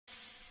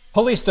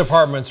Police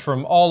departments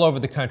from all over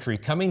the country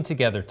coming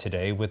together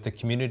today with the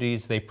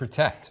communities they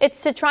protect.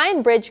 It's to try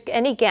and bridge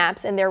any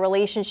gaps in their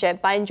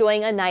relationship by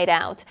enjoying a night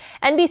out.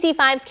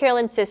 NBC5's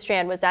Carolyn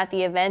Sistrand was at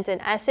the event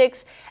in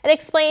Essex and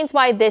explains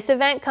why this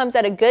event comes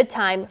at a good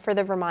time for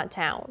the Vermont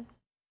town.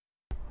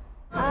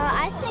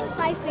 I think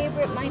my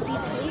favorite might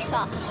be police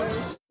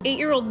officers.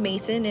 8-year-old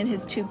Mason and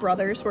his two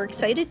brothers were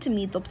excited to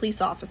meet the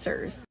police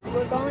officers.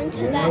 We're going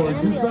to that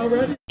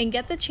ambulance and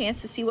get the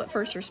chance to see what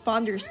first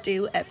responders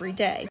do every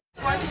day.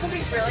 Want to see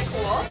something really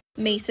cool?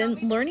 Mason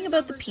learning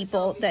about the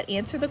people that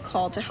answer the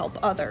call to help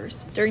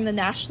others during the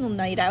National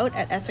Night Out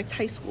at Essex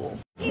High School.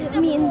 It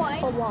means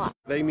a lot.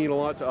 They mean a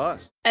lot to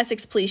us.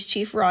 Essex Police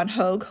Chief Ron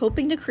Hogue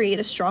hoping to create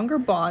a stronger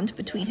bond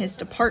between his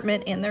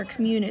department and their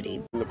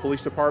community. In the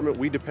police department,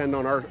 we depend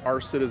on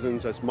our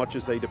citizens as much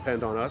as they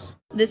depend on us.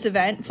 This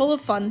event, full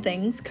of fun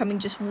things, coming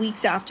just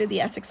weeks after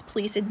the Essex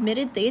police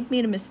admitted they had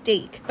made a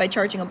mistake by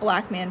charging a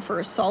black man for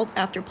assault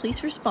after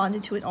police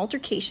responded to an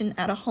altercation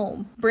at a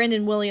home.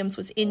 Brandon Williams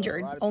was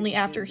injured. Only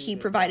after he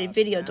provided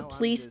video to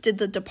police did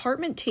the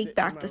department take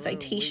back the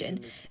citation,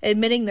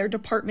 admitting their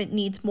department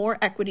needs more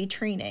equity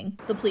training.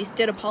 The police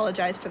did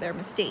apologize for their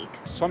mistake.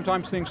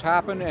 Sometimes things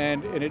happen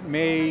and it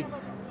may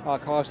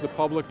cause the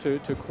public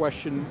to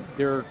question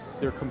their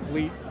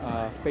complete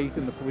faith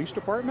in the police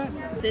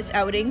department. This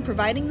outing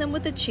providing them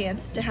with a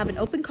chance to have an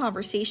open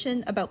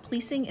conversation about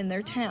policing in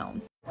their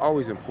town.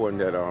 Always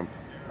important that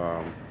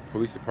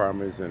police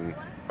departments and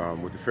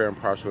with the fair and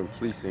impartial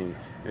policing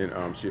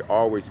and should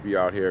always be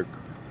out here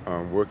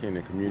working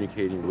and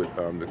communicating with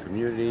the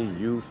community,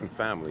 youth, and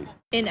families.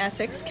 In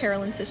Essex,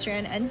 Carolyn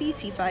Sistrand,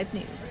 NBC5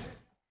 News.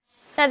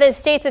 Now, the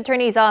state's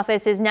attorney's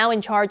office is now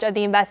in charge of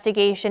the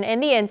investigation in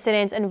the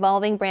incidents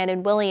involving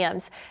Brandon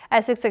Williams.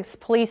 Essex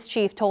police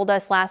chief told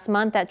us last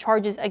month that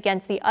charges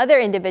against the other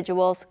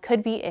individuals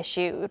could be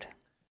issued.